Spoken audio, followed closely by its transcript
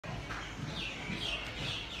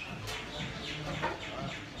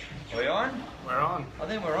on? We're on. I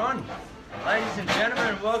think we're on. Ladies and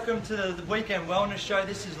gentlemen, welcome to the Weekend Wellness Show.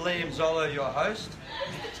 This is Liam Zollo, your host.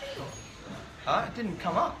 It didn't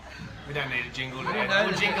come up. We don't need a jingle today.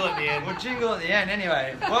 We'll jingle at the end. We'll jingle at the end.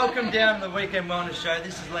 Anyway, welcome down to the Weekend Wellness Show.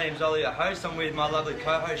 This is Liam Zollo, your host. I'm with my lovely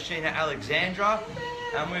co-host, Sheena Alexandra.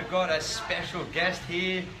 And we've got a special guest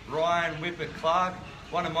here, Ryan Whippet Clark,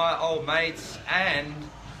 one of my old mates, and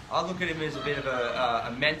I look at him as a bit of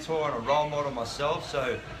a mentor and a role model myself,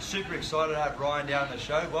 so super excited to have Ryan down on the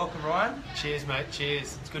show. Welcome, Ryan. Cheers, mate.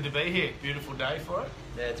 Cheers. It's good to be here. Beautiful day for it.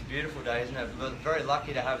 Yeah, it's a beautiful day, isn't it? We're very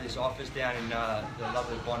lucky to have this office down in the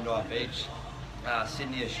lovely Bondi Beach,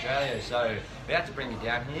 Sydney, Australia. So we had to bring you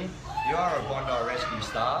down here. You are a Bondi Rescue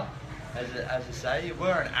star, as I say. You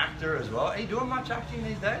were an actor as well. Are you doing much acting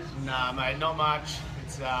these days? Nah, mate, not much.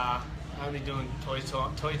 It's only doing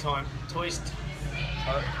story time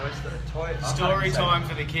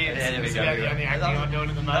for the kids. Yeah, there we That's go. about the only acting I'm doing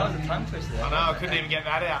at the moment. That was a tongue twister. I know, I couldn't even get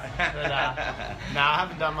that out. But, I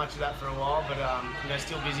haven't done much of that for a while, but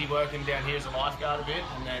still busy working down here as a lifeguard a bit,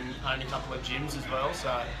 and then own a couple of gyms as well,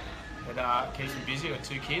 so it keeps me busy. I've got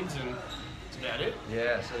 2 kids, and that's about it.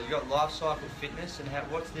 Yeah, so you've got Life Cycle Fitness, and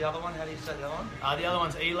what's the other one? How do you say the other one? The other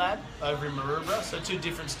one's ELAB over in Maroubra, so 2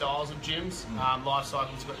 different styles of gyms. Life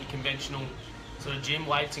Cycle's got your conventional sort of gym,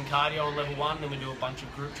 weights and cardio on level 1, then we do a bunch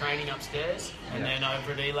of group training upstairs. And then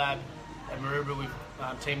over at ELAB at Maroubra, we've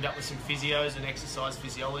teamed up with some physios and exercise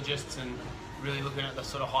physiologists and really looking at the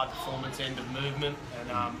sort of high performance end of movement and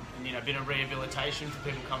a bit of rehabilitation for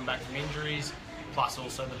people coming back from injuries, plus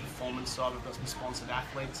also the performance side. We've got some sponsored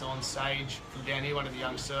athletes on Sage from down here, one of the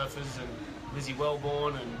young surfers, and Lizzie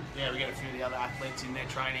Wellborn, and we get a few of the other athletes in there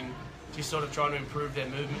training, just sort of trying to improve their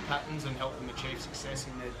movement patterns and help them achieve success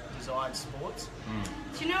in their desired sports.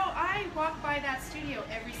 Do you know, I walk by that studio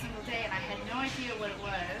every single day and I had no idea what it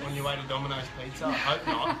was. On your way to Domino's Pizza? I hope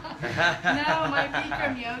not. No, my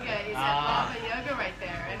Bikram yoga is at Baba Yoga right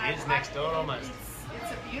there. And it is next door almost.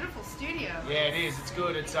 It's a beautiful studio. Yeah, it is. It's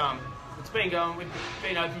good. It's been going. We've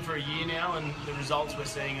been open for a year now, and the results we're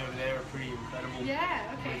seeing over there are pretty incredible. Yeah,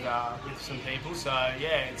 okay. With some people. So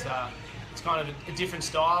yeah, it's kind of a different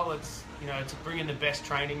style. It's it's bringing the best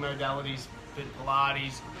training modalities, bit of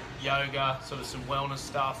Pilates, yoga, sort of some wellness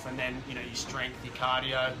stuff, and then your strength, your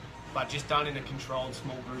cardio, but just done in a controlled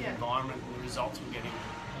small group environment. And the results we're getting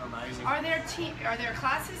are amazing. Are there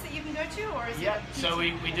classes that you can go to, or is it? So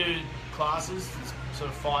we do classes. There's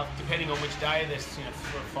sort of 5, depending on which day. There's sort of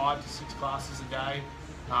 5 to 6 classes a day,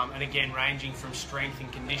 and again ranging from strength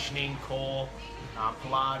and conditioning, core,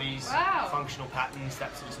 Pilates, functional patterns,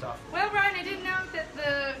 that sort of stuff. Well, Ryan, I didn't know that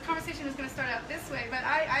the conversation was going to start out this way, but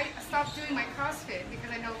I stopped doing my CrossFit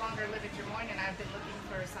because I no longer live in Drummoyne, and I've been looking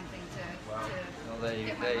for something to there you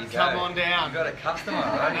go. Come on down. You got a customer,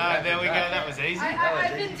 right? No, there we go. That was easy.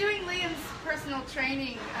 I've been doing Liam's personal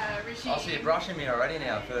training regime. I see you're brushing me already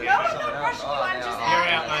now for No, I'm someone not else. brushing you. I'm just You're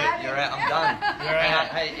out, mate. You're out. I'm done. You're out.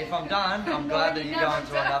 Hey, if I'm done, I'm glad that you're going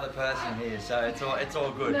to another person here. So it's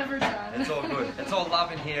all good. Never done. It's all good. It's all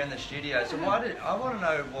love in here in the studio. So I want to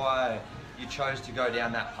know why you chose to go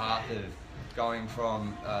down that path of going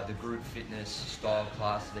from the group fitness style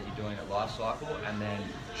classes that you're doing at Life Cycle, and then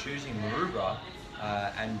choosing Maroubra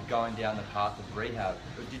and going down the path of rehab.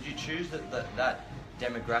 But did you choose that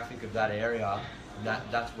demographic of that area?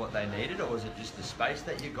 That's what they needed, or was it just the space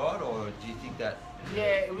that you got, or do you think that? Yeah,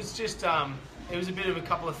 it was just it was a bit of a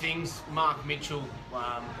couple of things. Mark Mitchell,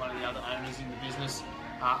 one of the other owners in the business,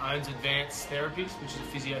 owns Advanced Therapies, which is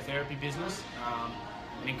a physiotherapy business,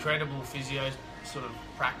 an incredible physio sort of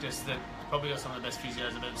practice that probably got some of the best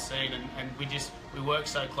physios I've ever seen, and we work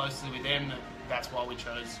so closely with them that's why we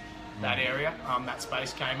chose that area. That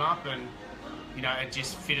space came up, and it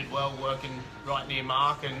just fitted well, working right near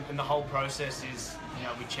Mark, and the whole process is,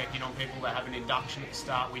 we check in on people. They have an induction at the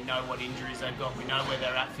start. We know what injuries they've got. We know where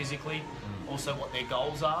they're at physically, also what their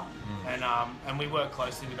goals are, and we work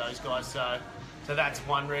closely with those guys. So that's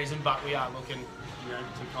one reason, but we are looking,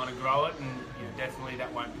 to kind of grow it, and definitely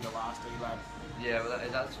that won't be the last ELAB. Yeah, well,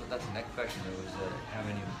 that's the next question. It was how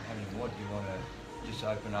many more do you want to just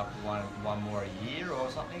open up one more a year or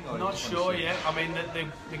something? Or not sure yet. I mean,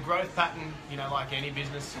 the growth pattern, like any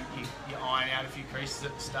business, you iron out a few creases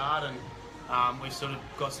at the start, and we've sort of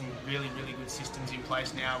got some really, really good systems in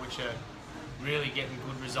place now, which are really getting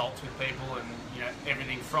good results with people, and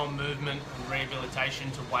everything from movement and rehabilitation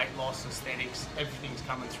to weight loss, aesthetics, everything's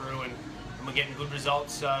coming through, and we're getting good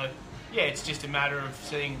results. So yeah, it's just a matter of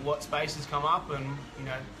seeing what spaces come up, and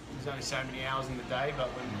there's only so many hours in the day, but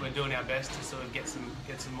we're doing our best to sort of get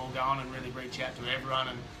some more going and really reach out to everyone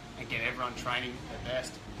and get everyone training their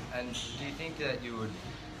best. And do you think that you would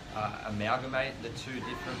amalgamate the two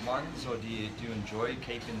different ones, or do you enjoy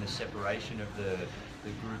keeping the separation of the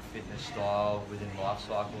group fitness style within life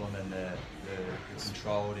cycle and then the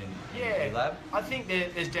controlled in E-Lab? I think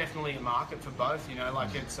there's definitely a market for both. You know,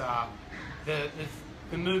 like it's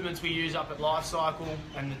the movements we use up at life cycle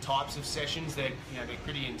and the types of sessions, they're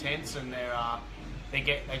pretty intense, and they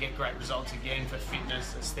get great results again for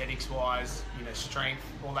fitness, aesthetics wise, strength,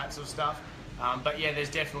 all that sort of stuff. But yeah, there's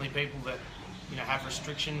definitely people that have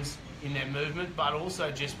restrictions in their movement, but also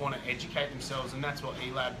just want to educate themselves, and that's what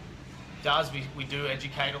E-Lab does. We do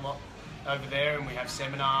educate a lot over there, and we have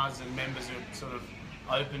seminars, and members are sort of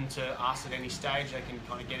open to us at any stage. They can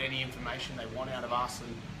kind of get any information they want out of us,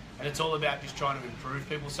 and it's all about just trying to improve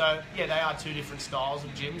people. So yeah, they are two different styles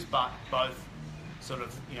of gyms, but both sort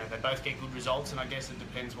of, they both get good results, and I guess it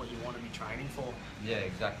depends what you want to be training for. Yeah,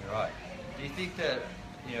 exactly right. Do you think that,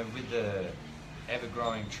 with the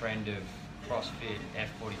ever-growing trend of CrossFit,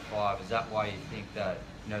 F45, is that why you think that,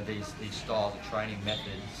 these styles of training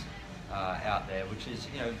methods out there, which is,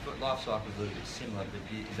 life cycle is a little bit similar, but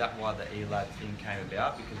is that why the E-Lab thing came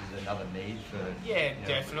about? Because there's another need for... Yeah,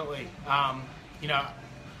 definitely.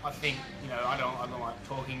 I think, I don't like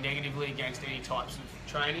talking negatively against any types of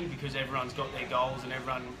training, because everyone's got their goals and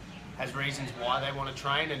everyone has reasons why they want to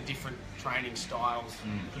train, and different training styles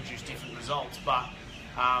produce different results. But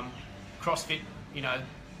CrossFit,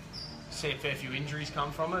 see a fair few injuries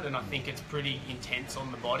come from it, and I think it's pretty intense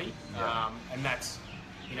on the body. And that's,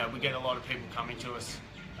 we get a lot of people coming to us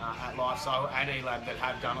at Lifestyle and E-Lab that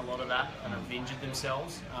have done a lot of that and have injured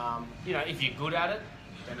themselves. If you're good at it,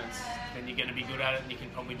 then you're going to be good at it, and you can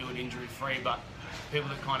probably do it injury-free. But people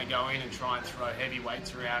that kind of go in and try and throw heavy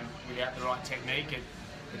weights around without the right technique,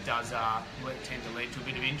 it does tend to lead to a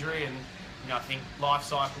bit of injury. And I think life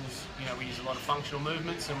cycles, we use a lot of functional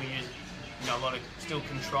movements, and we use a lot of still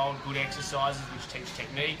controlled good exercises which teach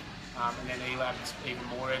technique. And then E-Lab is even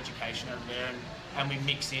more education over there, and we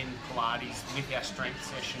mix in Pilates with our strength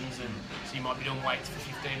sessions, and so you might be doing weights for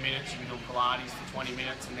 15 minutes, you can do Pilates for 20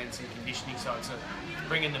 minutes, and then some conditioning. So it's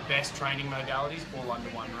bringing the best training modalities all under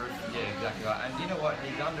one roof. Yeah, exactly right. And you know what?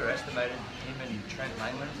 He's underestimated. Him and Trent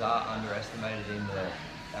Langlands are underestimated in the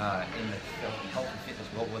health and fitness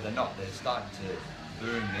world. Well, they're not. They're starting to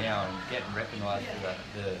boom now and getting recognised for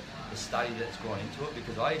the study that's gone into it.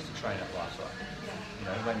 Because I used to train at Lifestyle.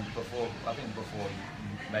 Before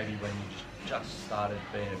maybe when you just started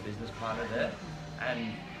being a business partner there,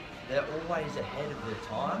 and they're always ahead of their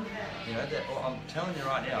time. I'm telling you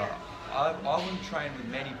right now, I wouldn't train with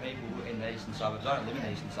many people in the eastern suburbs. I don't live in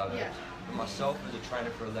the eastern suburbs. Yeah. But myself, as a trainer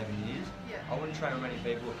for 11 years, I wouldn't train with many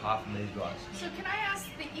people apart from these guys. So can I ask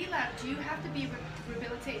the E-Lab, do you have to be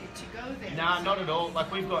rehabilitated to go there? No, not at all.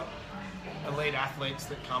 Like, we've got elite athletes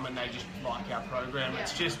that come and they just like our program.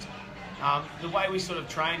 It's just the way we sort of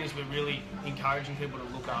train is we're really encouraging people to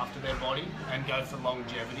look after their body and go for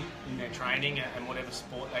longevity in their training and whatever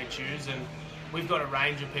sport they choose. And we've got a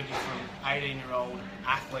range of people from 18-year-old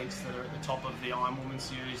athletes that are at the top of the Ironwoman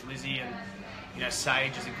series, Lizzie, and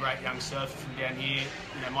Sage is a great young surfer from down here.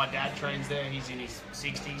 My dad trains there. He's in his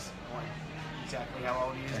 60s. Exactly how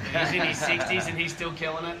old he is, but he's in his 60s and he's still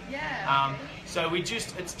killing it. Yeah. So it's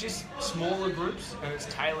just smaller groups, and it's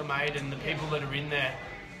tailor-made, and the people that are in there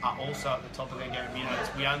are also at the top of their game.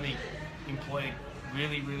 We only employ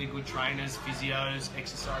really, really good trainers, physios,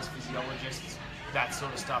 exercise physiologists, that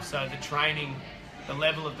sort of stuff. So the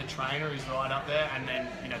level of the trainer is right up there, and then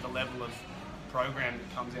the level of program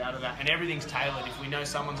that comes out of that, and everything's tailored. If we know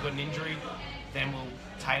someone's got an injury, then we'll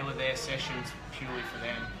tailor their sessions purely for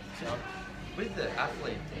them. So with the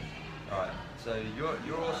athlete thing, right? So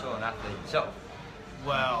you're also an athlete yourself.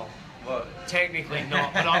 Well, technically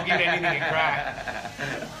not, but I'll give anything a crack.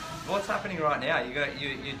 What's happening right now?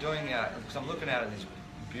 You're doing because I'm looking out at this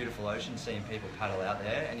beautiful ocean, seeing people paddle out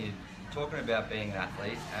there, and you're talking about being an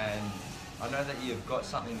athlete, and I know that you've got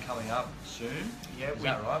something coming up soon. Yeah, is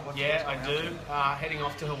that right? What's I do. Heading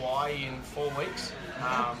off to Hawaii in 4 weeks.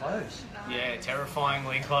 Close. Yeah,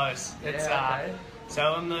 terrifyingly close. Okay.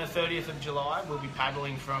 So on the 30th of July, we'll be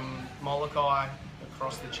paddling from Molokai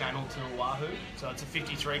across the channel to Oahu. So it's a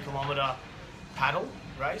 53-kilometre paddle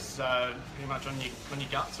race. So pretty much on your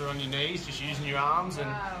guts or on your knees, just using your arms, and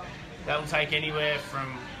that'll take anywhere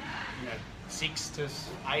from 6 to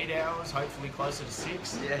 8 hours, hopefully closer to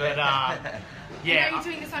 6. Yeah. But And are you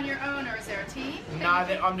doing this on your own, or is there a team? No,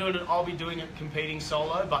 I'll be doing it competing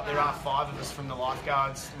solo, but there are 5 of us from the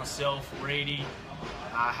lifeguards, myself, Reedy,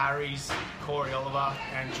 Harry's, Corey Oliver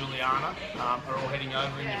and Juliana are all heading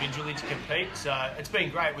over individually to compete. So it's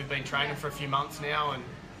been great. We've been training for a few months now, and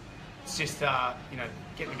it's just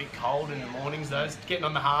getting a bit cold in the mornings. Though getting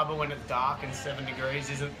on the harbour when it's dark and 7 degrees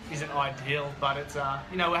isn't ideal. But it's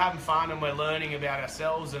you know, we're having fun and we're learning about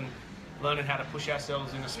ourselves and learning how to push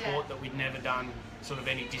ourselves in a sport that we'd never done sort of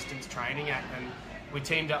any distance training at. And we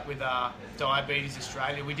teamed up with Diabetes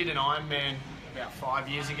Australia. We did an Ironman about 5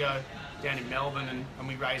 years ago down in Melbourne, and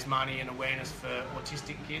we raised money and awareness for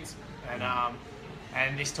autistic kids.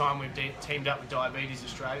 And this time we've teamed up with Diabetes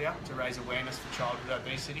Australia to raise awareness for childhood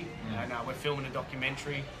obesity. And we're filming a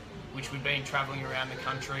documentary, which we've been travelling around the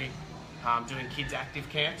country doing kids active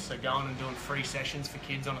camps, so going and doing free sessions for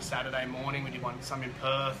kids on a Saturday morning. We did some in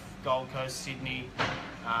Perth, Gold Coast, Sydney,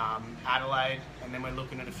 Adelaide, and then we're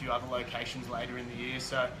looking at a few other locations later in the year.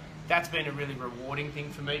 So that's been a really rewarding thing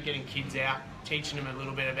for me, getting kids out, teaching them a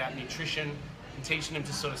little bit about nutrition and teaching them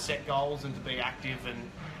to sort of set goals and to be active.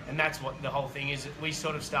 And that's what the whole thing is. We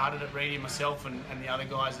sort of started at Reedy, myself and the other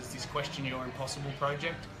guys, as this Question Your Impossible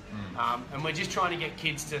project. And we're just trying to get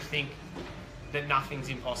kids to think that nothing's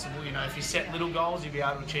impossible. You know, if you set little goals, you'll be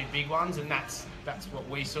able to achieve big ones, and that's what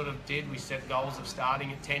we sort of did. We set goals of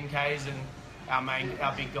starting at 10Ks, and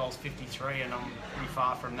our big goal's 53, and I'm pretty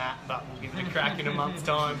far from that, but we'll give it a crack in a month's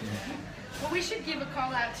time. Well, we should give a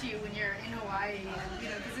call out to you when you're in Hawaii, and, you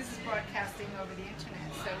know, because this is broadcasting over the internet,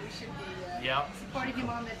 so we should be supporting him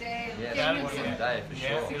on the day. Yeah, that'll be the day for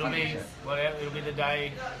sure. It'll be the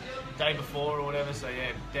day before or whatever. So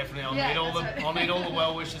yeah, definitely I'll need all the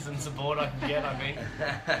well wishes and support I can get, I think.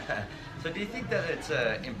 So do you think that it's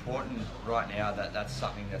important right now that that's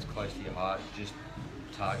something that's close to your heart, just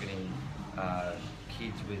targeting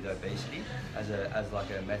kids with obesity as like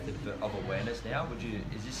a method of awareness now?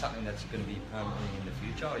 Is this something that's going to be permanently in the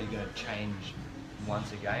future? Or are you going to change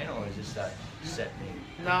once again, or is this that set thing?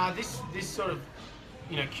 Nah, this sort of,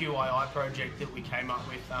 you know, QII project that we came up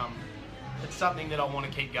with, it's something that I want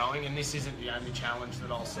to keep going, and this isn't the only challenge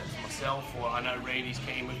that I'll set for myself, or I know Reedy's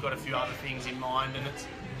keen. We've got a few other things in mind, and it's,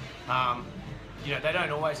 you know, they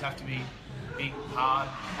don't always have to be big, hard,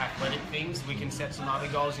 athletic things. We can set some other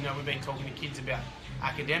goals. You know, we've been talking to kids about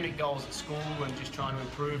academic goals at school and just trying to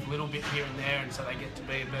improve a little bit here and there, and so they get to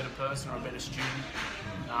be a better person or a better student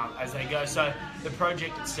as they go. So the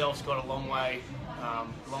project itself's got a long way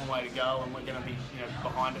to go, and we're going to be, you know,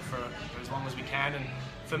 behind it for as long as we can. And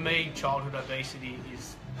for me, childhood obesity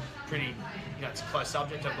is pretty, you know, it's a close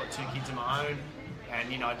subject. I've got 2 kids of my own,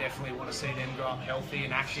 and, you know, I definitely want to see them grow up healthy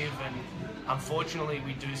and active. And unfortunately,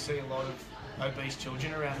 we do see a lot of obese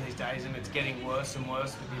children around these days, and it's getting worse and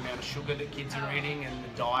worse with the amount of sugar that kids are eating and the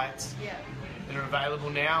diets that are available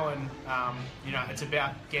now. And you know, it's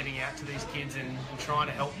about getting out to these kids and trying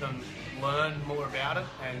to help them learn more about it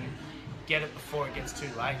and get it before it gets too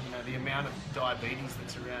late. You know, the amount of diabetes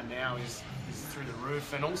that's around now is through the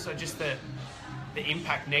roof, and also just the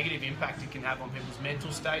negative impact it can have on people's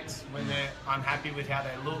mental states when they're unhappy with how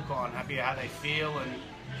they look or unhappy with how they feel. And,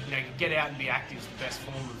 you know, get out and be active is the best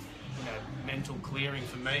form of, you know, mental clearing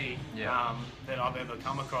for me that I've ever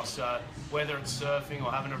come across. So whether it's surfing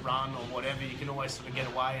or having a run or whatever, you can always sort of get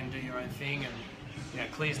away and do your own thing, and, you know,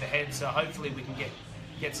 clears the head. So hopefully we can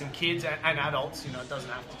get some kids and adults. You know, it doesn't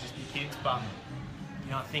have to just be kids, but,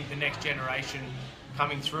 you know, I think the next generation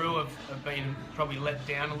coming through have been probably let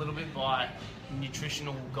down a little bit by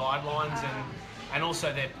nutritional guidelines and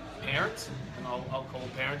also their parents, and I'll call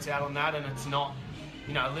parents out on that. And it's not,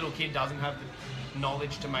 you know, a little kid doesn't have the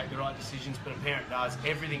knowledge to make the right decisions, but a parent does.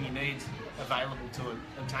 Everything he needs available to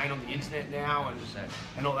obtain on the internet now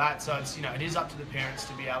and all that. So it's, you know, it is up to the parents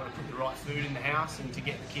to be able to put the right food in the house and to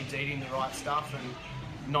get the kids eating the right stuff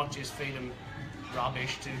and not just feed them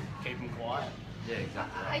rubbish to keep them quiet. Yeah,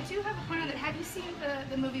 exactly. I do have a point on that. Have you seen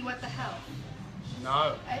the movie What the Hell?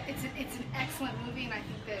 No. It's an excellent movie, and I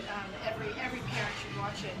think that every parent should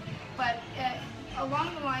watch it. But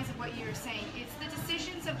along the lines of what you were saying, it's the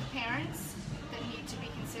decisions of the parents that need to be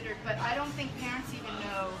considered. But I don't think parents even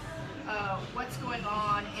know what's going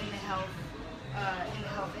on in the health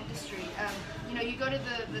industry. You know, you go to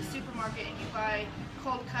the supermarket and you buy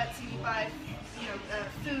cold cuts and you buy, you know,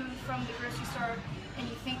 food from the grocery store, and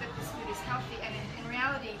you think that this food is healthy, and in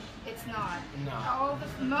reality, it's not. No.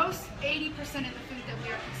 Most 80% of the food that we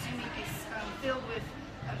are consuming is filled with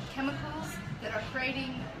chemicals that are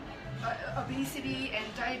creating obesity and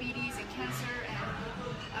diabetes and cancer.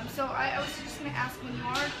 And so I was just going to ask, when you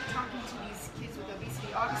are talking to these kids with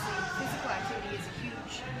obesity, obviously physical activity is a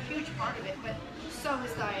huge part of it, but so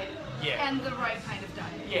is diet and the right kind of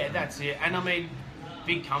diet. Yeah, that's it. And I mean,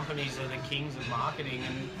 big companies are the kings of marketing,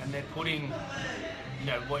 and they're putting, you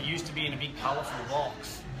know, what used to be in a big colourful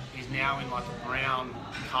box is now in like a brown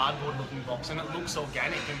cardboard looking box, and it looks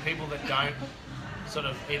organic, and people that don't sort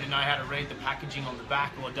of either know how to read the packaging on the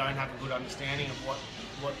back or don't have a good understanding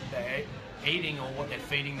of what they're eating or what they're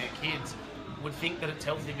feeding their kids would think that it's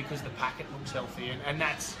healthy because the packet looks healthy, and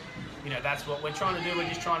that's, you know, that's what we're trying to do. We're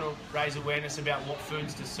just trying to raise awareness about what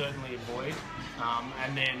foods to certainly avoid,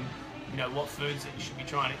 and then, you know, what foods that you should be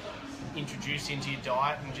trying to introduce into your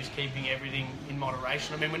diet, and just keeping everything in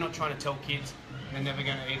moderation. I mean, we're not trying to tell kids they're never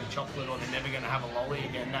going to eat a chocolate or they're never going to have a lolly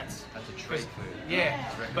again. That's a treat food. Yeah,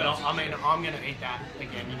 but I mean, I'm going to eat that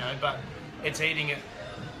again, you know, but it's eating it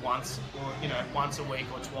once, or, you know, once a week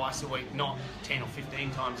or twice a week, not 10 or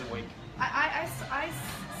 15 times a week. I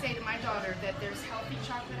say to my daughter that there's healthy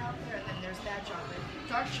chocolate out there and then there's bad chocolate.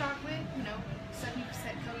 Dark chocolate, you know, 70%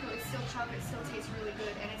 cocoa, it's still chocolate, it still tastes really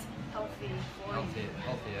good, and it's healthy for you.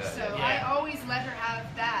 Healthier. So Yeah. I always let her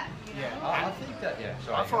have that, you know. Yeah. I think that,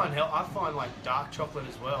 sorry. I find like dark chocolate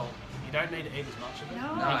as well. You don't need to eat as much of it.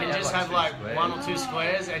 No. You can yeah, just like have like squares. 1 or 2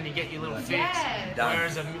 squares and you get your little fix. Yes.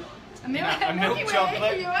 Whereas a Milky milk Way,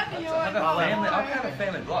 chocolate. I've had a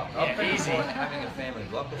family block. Yeah, I've been easy. having a family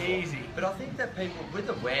block before. Easy. But I think that people, with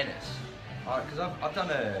awareness, because I've done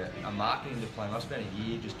a marketing diploma. I spent a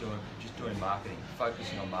year just doing marketing,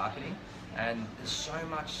 focusing on marketing, and there's so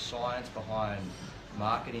much science behind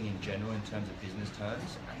marketing in general in terms of business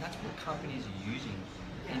terms, and that's what companies are using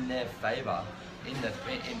in their favour in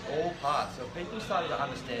all parts. So if people started to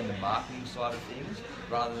understand the marketing side of things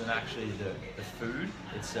rather than actually the food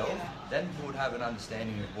itself, then we would have an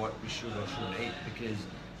understanding of what we should or shouldn't eat. Because,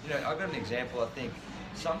 you know, I've got an example. I think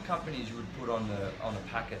some companies would put on a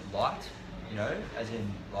packet light, you know, as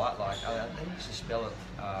in light, like I think you used to spell it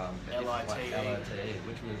L-I-T-E. L-I-T-E,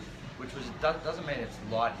 which doesn't mean it's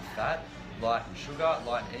light in fat, light in sugar,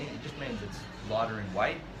 light in anything. It just means it's lighter in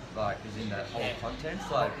weight, like is in that whole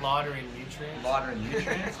contents, like lighter in nutrients. Lighter in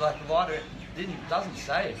nutrients, like lighter. Doesn't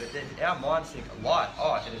say, but then our minds think light.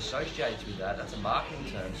 Oh, it associates with that. That's a marketing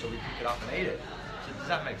term, so we pick it up and eat it. So does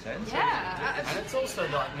that make sense? Yeah. And it's also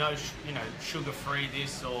like no, you know, sugar-free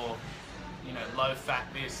this or, you know, low-fat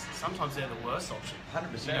this. Sometimes they're the worst option.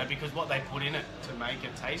 100%. You know, because what they put in it to make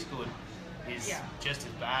it taste good is just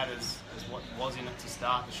as bad as what was in it to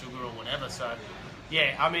start, the sugar or whatever. So,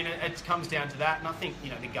 yeah, I mean, it comes down to that, and I think, you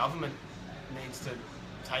know, the government needs to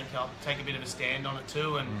take a bit of a stand on it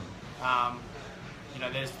too, and you know,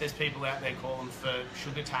 there's people out there calling for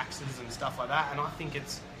sugar taxes and stuff like that, and I think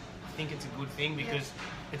it's a good thing because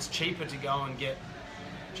it's cheaper to go and get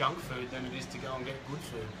junk food than it is to go and get good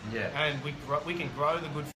food. Yeah. And we can grow the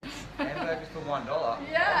good food. Hamburgers for $1.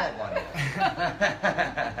 Yeah.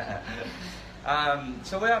 I want $1.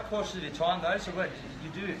 So we are cautious of your time though. So you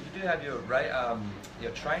do have your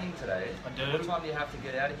training today. I do. What time do you have to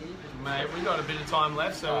get out of here? Mate, we've got a bit of time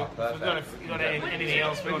left, so if we've got anything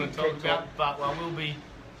else we want to talk about, but we'll be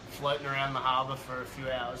floating around the harbour for a few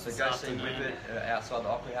hours. So go see Whippet outside the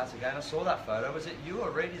Opera House again. I saw that photo. Was it you or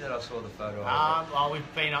Reedy that I saw the photo of?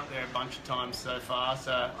 We've been up there a bunch of times so far,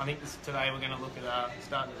 so I think today we're going to look at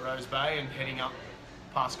starting at Rose Bay and heading up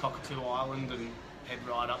past Cockatoo Island and head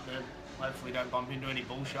right up there. Hopefully don't bump into any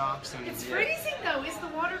bull sharks. And it's freezing though. Is the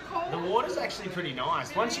water cold? The water's actually pretty nice.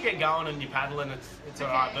 Really? Once you get going and you're paddling, it's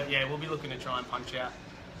alright. But yeah, we'll be looking to try and punch out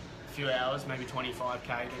a few hours, maybe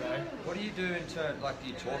 25k today. What do you do in turn? Like, do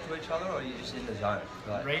you talk to each other, or are you just in the zone?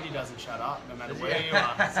 Like, Reedy doesn't shut up no matter where you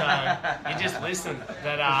are, so you just listen.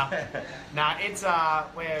 But it's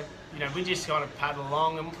we just kind of paddle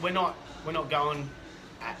along, and we're not going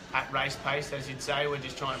at race pace, as you'd say. We're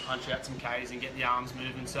just trying to punch out some Ks and get the arms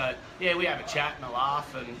moving. So yeah, we have a chat and a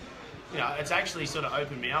laugh, and you know, it's actually sort of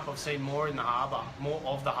opened me up. I've seen more of the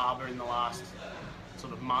harbour in the last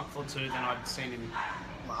sort of month or two than I'd seen in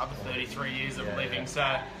my other 33 years of living.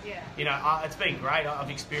 So you know, it's been great.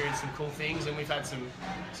 I've experienced some cool things, and we've had some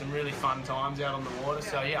really fun times out on the water.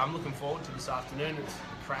 So yeah, I'm looking forward to this afternoon. It's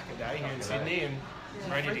a cracker day here in Sydney, and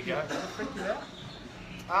ready to go. Does it freak you out?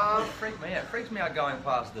 It freaked me out. It freaks me out going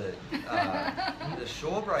past the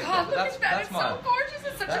shore breaker. God, but that's it's my so gorgeous.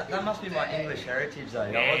 It's such a that must be my day. English heritage though.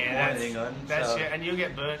 Yeah, I was born in England. That's and you'll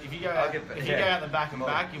get burnt if you go out. If you go out the back and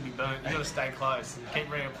back, you'll be burnt. You got to stay close and keep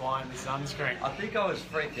reapplying the sunscreen. I think I was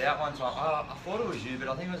freaked out one time. I thought it was you, but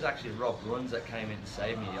I think it was actually Rob Bruns that came in to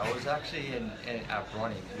save me. I was actually at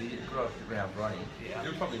Bronny. We grew up around Bronny. Yeah.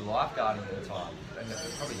 You were probably lifeguarding at the time.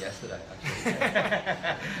 Probably yesterday, actually.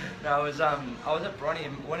 No, I was at Bronny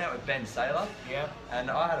and went out with Ben Saylor. Yeah.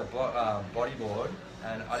 And I had a bodyboard,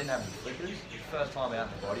 and I didn't have any flippers. It was the first time out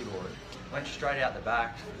in the bodyboard. Went straight out the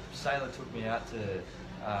back. Sailor took me out to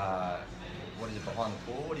what is it, behind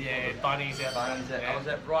the pool? What do you call it? Bunnies out Bunnies. there. I was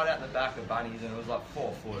right out the back of Bunnies, and it was like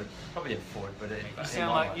 4 foot, probably a foot, but it.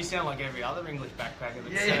 You sound like every other English backpacker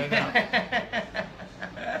that's turned up.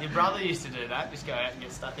 Your brother used to do that. Just go out and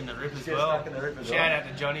get stuck in the rip as well. Stuck in the rip as Shout out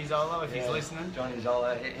to Johnny Zollo if he's listening. Johnny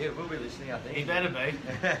Zollo, he will be listening, I think. He better be.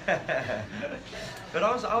 But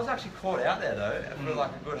I was actually caught out there though for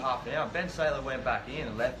like a good half an hour. Ben Saylor went back in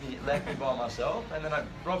and left me by myself, and then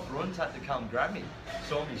Rob Bruns had to come grab me.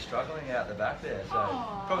 Saw me struggling out the back there, so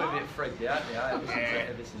probably a bit freaked out now ever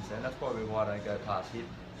since then. That's probably why I don't go past hit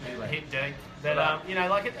deep. But you know,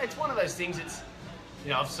 like it's one of those things. It's, you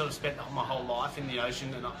know, I've sort of spent my whole life in the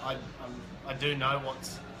ocean, and I do know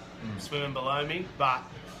what's swimming below me. But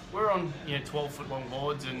we're on 12-foot long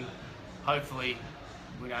boards, and hopefully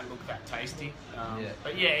we don't look that tasty.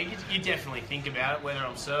 But yeah, you definitely think about it, whether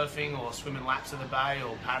I'm surfing or swimming laps of the bay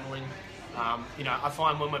or paddling. You know, I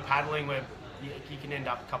find when we're paddling, you can end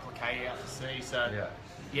up a couple of K out to sea. So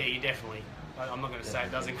yeah, you definitely. I'm not going to say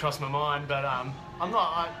it doesn't cross my mind, but I'm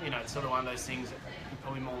not. You know, it's sort of one of those things that you're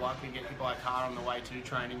probably more likely to get hit by a car on the way to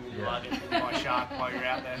training than you are get hit by a shark while you're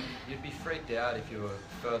out there. You'd be freaked out if you were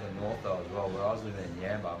further north though as well, where I was living in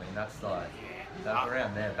Yamba. I mean, that's like. That's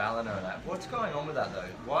around there, Ballina and that. What's going on with that though?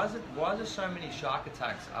 Why is there so many shark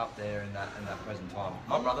attacks up there in that present time?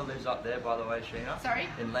 My brother lives up there, by the way, Sheena. Sorry?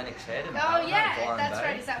 In Lennox Head. In Ballina, Byron that's Bay.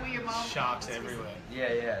 right. Is that where your mom? Sharks everywhere.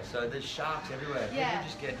 Yeah. So there's sharks everywhere. People are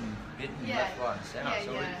just getting bitten left, right, and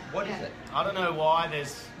centre. What is it? I don't know why.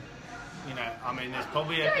 There's, you know, I mean, there is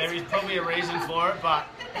probably a reason for it, but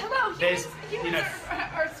humans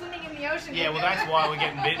are swimming in the ocean. Yeah, well, that's why we're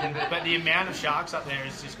getting bitten. But the amount of sharks up there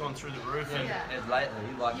has just gone through the roof. And lately,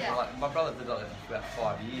 like my brother lived up there for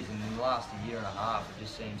about 5 years, and in the last year and a half, it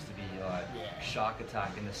just seems to be like shark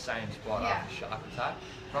attack in the same spot after shark attack.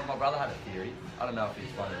 My brother had a theory. I don't know if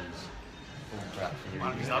it's one of his bullcrap theories.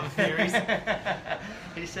 One of his other theories.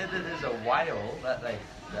 He said that there's a whale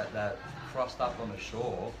that crossed up on the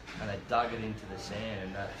shore, and they dug it into the sand,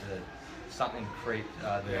 and that something creeped.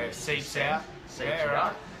 Seeps out.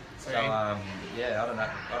 Right. So I don't know.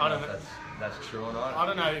 I don't know if that's true or not. I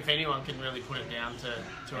don't know if anyone can really put it down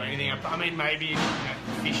to anything. I mean, maybe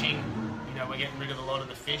fishing. You know, we're getting rid of a lot of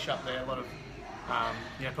the fish up there. A lot of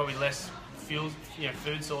probably less fuel,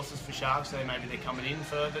 food sources for sharks. So maybe they're coming in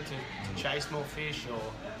further to chase more fish, or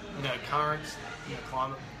currents,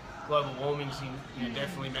 climate. Global warming's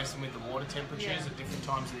definitely messing with the water temperatures at different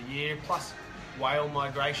times of the year. Plus, whale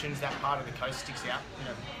migrations, that part of the coast sticks out.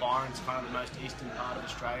 Byron's kind of the most eastern part of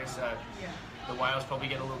Australia, so the whales probably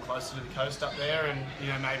get a little closer to the coast up there,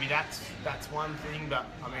 and maybe that's one thing. But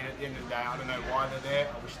I mean, at the end of the day, I don't know why they're there.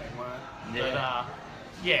 I wish they weren't. But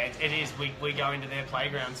it is. We go into their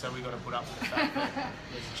playground, so we've got to put up with the fact that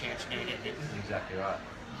there's a chance you're going to get bitten. Exactly right.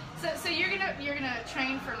 So you're gonna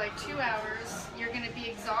train for like 2 hours. You're gonna be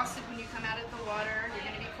exhausted when you come out of the water. You're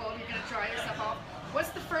gonna be cold. You're gonna dry yourself off. What's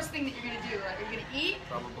the first thing that you're gonna do? Like, you're gonna eat?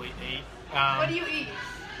 Probably eat. What do you eat?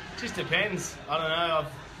 Just depends. I don't know.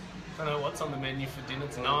 I don't know what's on the menu for dinner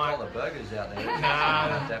tonight. All the burgers out there.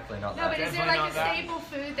 Nah, definitely not that. No, but is there like a staple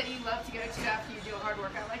food that you love to go to after you do a hard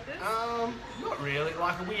workout like this? Not really.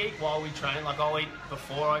 Like, we eat while we train. Like, I'll eat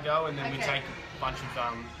before I go, and then we take a bunch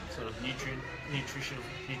of sort of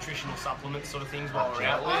nutritional supplements sort of things while we're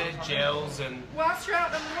out there, gels and whilst you're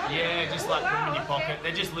out in the water. Just put them in your pocket.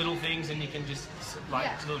 They're just little things, and you can just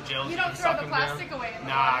little gels. You don't throw the plastic away in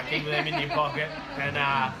the water. Keep them in your pocket.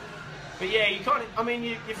 And but yeah, you kind of. I mean,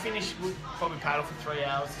 you finish. We'll probably paddle for 3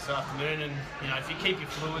 hours this afternoon, and if you keep your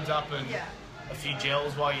fluids up and a few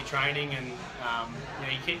gels while you're training, and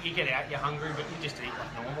you get out, you're hungry, but you just eat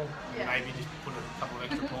like normal. Maybe just put a couple of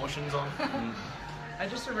extra portions on. And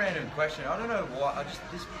just a random question. I don't know why.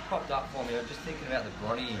 This popped up for me. I'm just thinking about the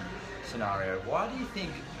Bronny scenario. Why do you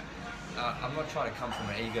think? I'm not trying to come from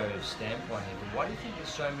an ego standpoint here, but why do you think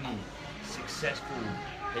there's so many successful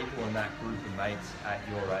people in that group of mates at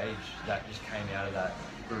your age that just came out of that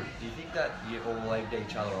group? Do you think that you all egged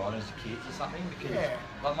each other on as kids or something? Because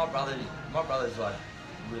like my brother's like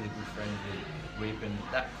really good friends with Whippet, and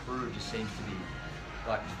that crew just seems to be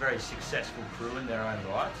like a very successful crew in their own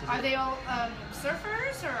right. Are they all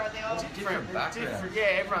surfers, or are they all different backgrounds?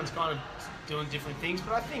 Everyone's kind of doing different things,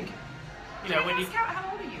 but I think when you.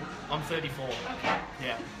 How old are you? I'm 34. Okay.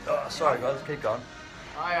 Yeah. Oh, sorry guys, keep going.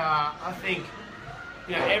 I think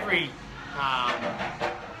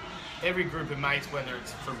every group of mates, whether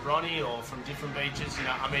it's from Bronny or from different beaches,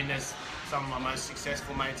 I mean, there's some of my most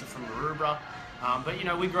successful mates are from Maroubra, but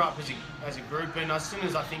we grew up as a group, and as soon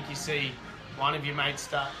as I think you see one of your mates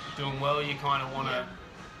start doing well, you kind of want to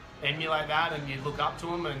emulate that, and you look up to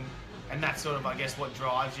them, and and that's sort of, I guess, what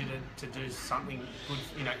drives you to do something good,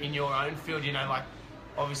 you know, in your own field. You know, like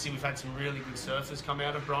obviously we've had some really good surfers come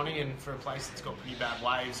out of Bronny, and for a place that's got pretty bad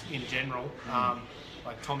waves in general,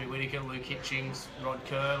 like Tommy Whitaker, Luke Hitchings, Rod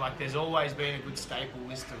Kerr, like there's always been a good staple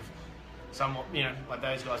list of somewhat, you know, like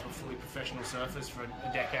those guys were fully professional surfers for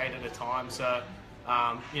a decade at a time. So,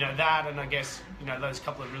 you know, that, and I guess, you know, those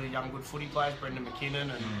couple of really young good footy players, Brendan McKinnon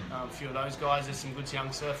and a few of those guys, there's some good young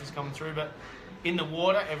surfers coming through. But in the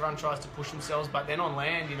water, everyone tries to push themselves, but then on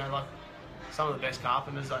land, you know, like some of the best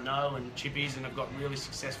carpenters I know and chippies, and have got really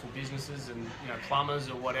successful businesses, and, you know, plumbers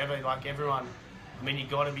or whatever, like everyone, I mean, you've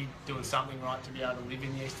got to be doing something right to be able to live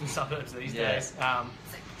in the eastern suburbs these days.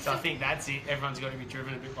 So I think that's it. Everyone's got to be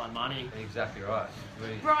driven a bit by money. Exactly right.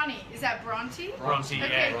 Bronny, is that Bronte? Bronte, yeah.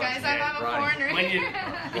 Okay, guys, I'm a foreigner.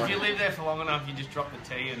 If you live there for long enough, you just drop the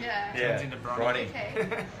T and it turns into Bronte.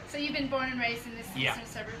 Okay. So you've been born and raised in the eastern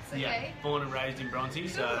suburbs, okay? Yeah, born and raised in Bronte,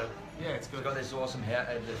 so yeah, it's good. It's got this awesome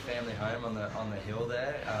the family home on the hill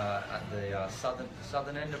there at the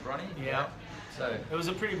southern end of Bronny. Yeah. So it was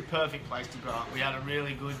a pretty perfect place to grow up. We had a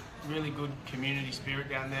really good community spirit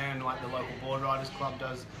down there, and like the local board riders club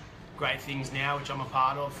does great things now, which I'm a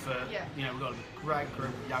part of. For you know, we've got a great group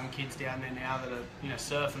of young kids down there now that are, you know,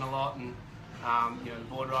 surfing a lot, and you know, the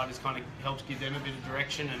board riders kind of helps give them a bit of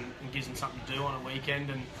direction and gives them something to do on a weekend.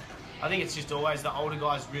 And I think it's just always the older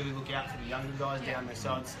guys really look out for the younger guys down there.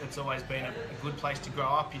 So it's always been a good place to grow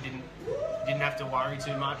up. You didn't have to worry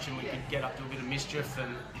too much, and we could get up to a bit of mischief.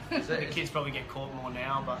 And the kids probably get caught more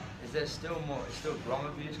now, but is there still grom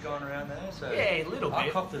abuse going around there? So yeah, a little bit. I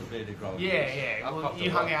copped a bit of grom abuse. Yeah. Well,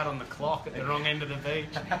 you hung out on the clock at the wrong end of the beach.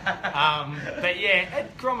 But yeah,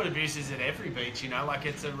 grom abuse is at every beach. You know, like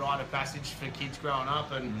it's a rite of passage for kids growing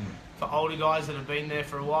up, and for older guys that have been there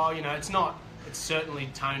for a while. You know, it's certainly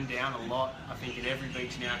toned down a lot, I think, at every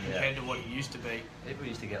beach now compared to what it used to be. People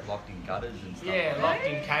used to get locked in gutters and stuff. Yeah, locked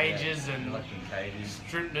in cages and locked in cages,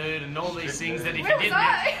 strip nude and all these things that if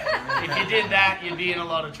you did that, you'd be in a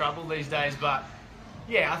lot of trouble these days. But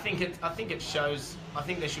yeah, I think it shows. I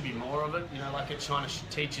think there should be more of it. You know, like it kind of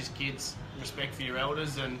teaches kids respect for your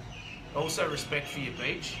elders and also respect for your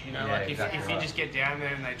beach. You know, like if you just get down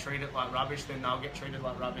there and they treat it like rubbish, then they'll get treated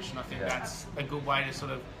like rubbish. And I think that's a good way to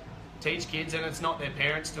sort of teach kids, and it's not their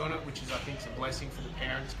parents doing it, which is, I think, is a blessing for the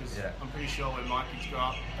parents, because I'm pretty sure when my kids grow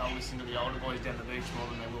up, they'll listen to the older boys down the beach more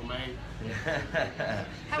than they will me.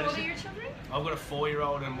 How old are your children? I've got a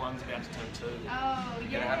 4-year-old and one's about to turn 2. Oh,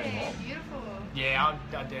 yeah, beautiful. Yeah,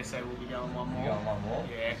 I dare say we'll be going one more. Going one more?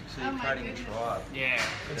 Yeah. So you're creating a tribe. Yeah,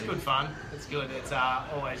 it's good fun. It's good. It's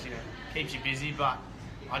always, you know, keeps you busy, but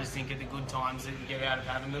I just think of the good times that you get out of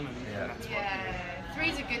having them, and that's what.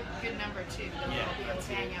 3's a good number too. You'll be able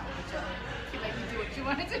to hang out with each other. Feel like you do what you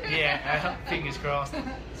want to do. Yeah, fingers crossed.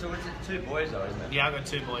 So it's 2 boys though, isn't it? Yeah, I've got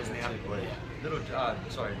 2 boys now. 2 boys. Little,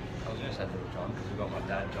 sorry, I was going to say Little John because we've got my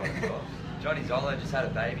dad John as well. Johnny Zollo just had a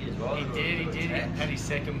baby as well. He did. He had his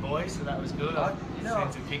second boy, so that was good. I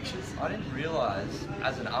sent some pictures. I didn't realise,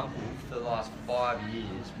 as an uncle, for the last 5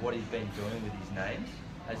 years, what he's been doing with his names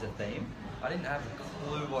as a theme. I didn't have a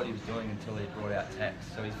clue what he was doing until he brought out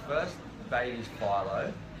text. So his first baby's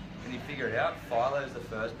Philo. Can you figure it out? Philo's the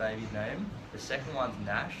first baby's name. The second one's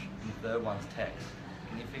Nash, and the third one's Tex.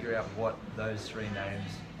 Can you figure out what those 3 names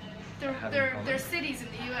have in common? They're cities in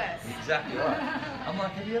the US. Exactly right. I'm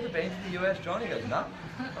like, have you ever been to the US, John? He goes, no.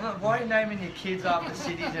 I'm like, why are you naming your kids after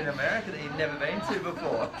cities in America that you've never been to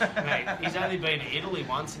before? Mate, he's only been to Italy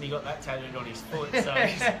once and he got that tattooed on his foot, so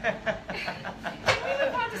Can we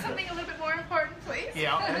move on to something a little bit more important, please?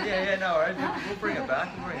 Yeah, no worries. We'll bring it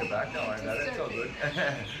back. Don't worry about it. It's all good.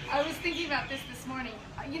 I was thinking about this morning.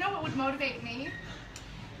 You know what would motivate me?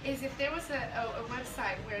 Is if there was a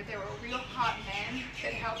website where there were real hot men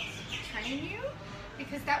that helped train you,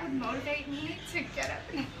 because that would motivate me to get up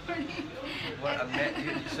in the morning.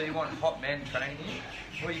 So you want hot men training you?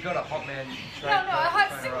 Well, you got a hot man No, a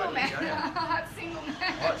hot single man. A hot single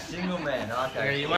man. Hot single man, okay.